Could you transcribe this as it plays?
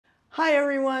Hi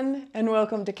everyone, and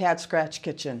welcome to Cat Scratch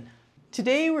Kitchen.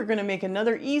 Today we're going to make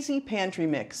another easy pantry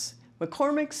mix,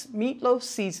 McCormick's Meat Loaf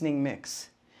Seasoning Mix.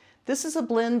 This is a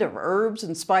blend of herbs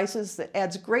and spices that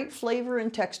adds great flavor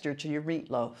and texture to your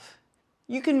meatloaf.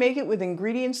 You can make it with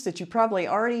ingredients that you probably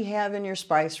already have in your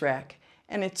spice rack,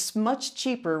 and it's much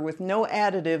cheaper with no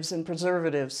additives and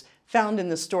preservatives found in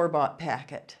the store-bought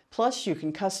packet. Plus, you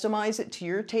can customize it to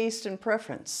your taste and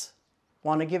preference.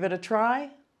 Want to give it a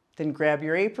try? Then grab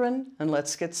your apron and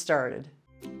let's get started.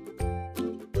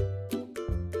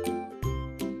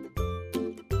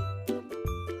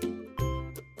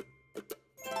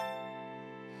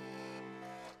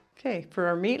 Okay, for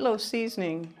our meatloaf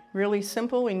seasoning, really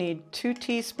simple. We need 2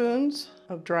 teaspoons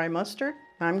of dry mustard.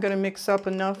 I'm going to mix up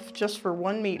enough just for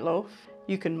 1 meatloaf.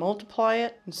 You can multiply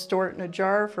it and store it in a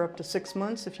jar for up to 6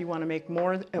 months if you want to make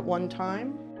more at one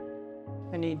time.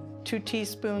 I need 2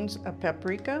 teaspoons of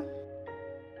paprika,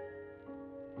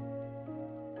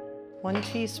 1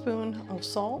 teaspoon of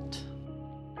salt,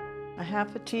 a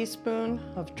half a teaspoon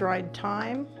of dried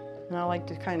thyme, and I like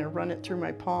to kind of run it through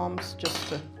my palms just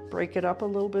to break it up a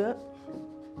little bit.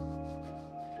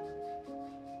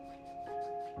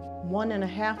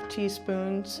 1½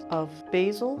 teaspoons of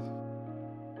basil,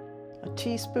 a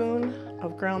teaspoon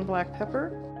of ground black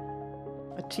pepper,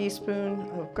 a teaspoon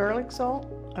of garlic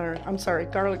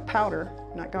powder,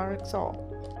 not garlic salt,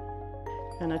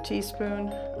 and a teaspoon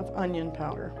of onion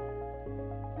powder.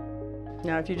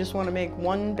 Now, if you just want to make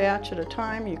one batch at a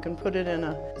time, you can put it in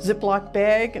a Ziploc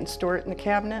bag and store it in the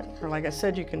cabinet. Or like I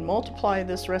said, you can multiply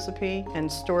this recipe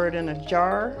and store it in a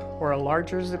jar or a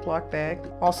larger Ziploc bag.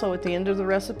 Also, at the end of the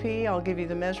recipe, I'll give you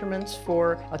the measurements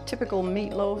for a typical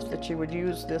meatloaf that you would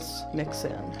use this mix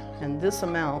in. And this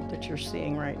amount that you're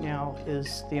seeing right now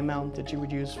is the amount that you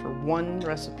would use for one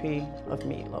recipe of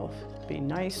meatloaf. Be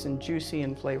nice and juicy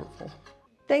and flavorful.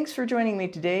 Thanks for joining me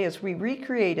today as we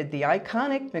recreated the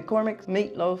iconic McCormick's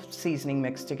Meat Loaf Seasoning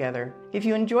Mix together. If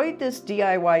you enjoyed this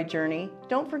DIY journey,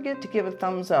 don't forget to give a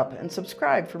thumbs up and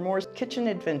subscribe for more kitchen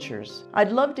adventures.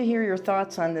 I'd love to hear your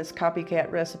thoughts on this copycat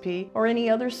recipe or any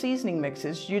other seasoning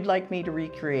mixes you'd like me to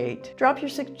recreate. Drop your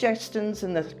suggestions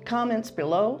in the comments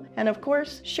below, and of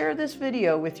course, share this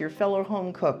video with your fellow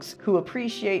home cooks who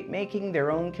appreciate making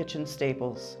their own kitchen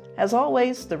staples. As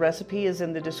always, the recipe is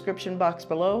in the description box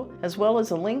below, as well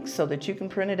as a link so that you can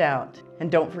print it out.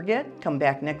 And don't forget, come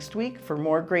back next week for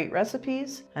more great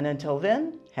recipes, and until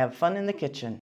then, have fun in the kitchen.